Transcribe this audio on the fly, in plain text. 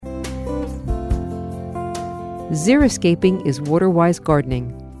Xeriscaping is water-wise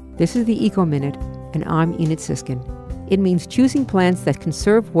gardening. This is the Eco Minute, and I'm Enid Siskin. It means choosing plants that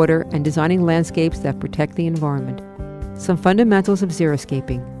conserve water and designing landscapes that protect the environment. Some fundamentals of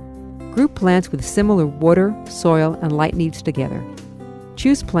xeriscaping. Group plants with similar water, soil, and light needs together.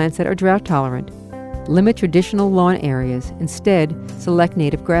 Choose plants that are drought tolerant. Limit traditional lawn areas. Instead, select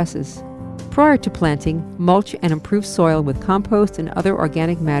native grasses. Prior to planting, mulch and improve soil with compost and other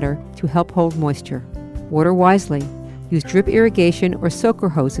organic matter to help hold moisture. Water wisely. Use drip irrigation or soaker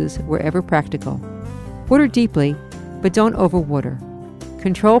hoses wherever practical. Water deeply, but don't overwater.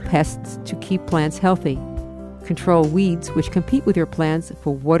 Control pests to keep plants healthy. Control weeds which compete with your plants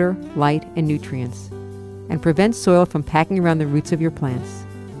for water, light, and nutrients. And prevent soil from packing around the roots of your plants.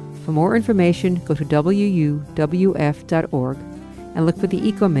 For more information, go to wuwf.org and look for the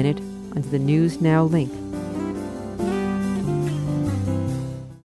Eco Minute under the News Now link.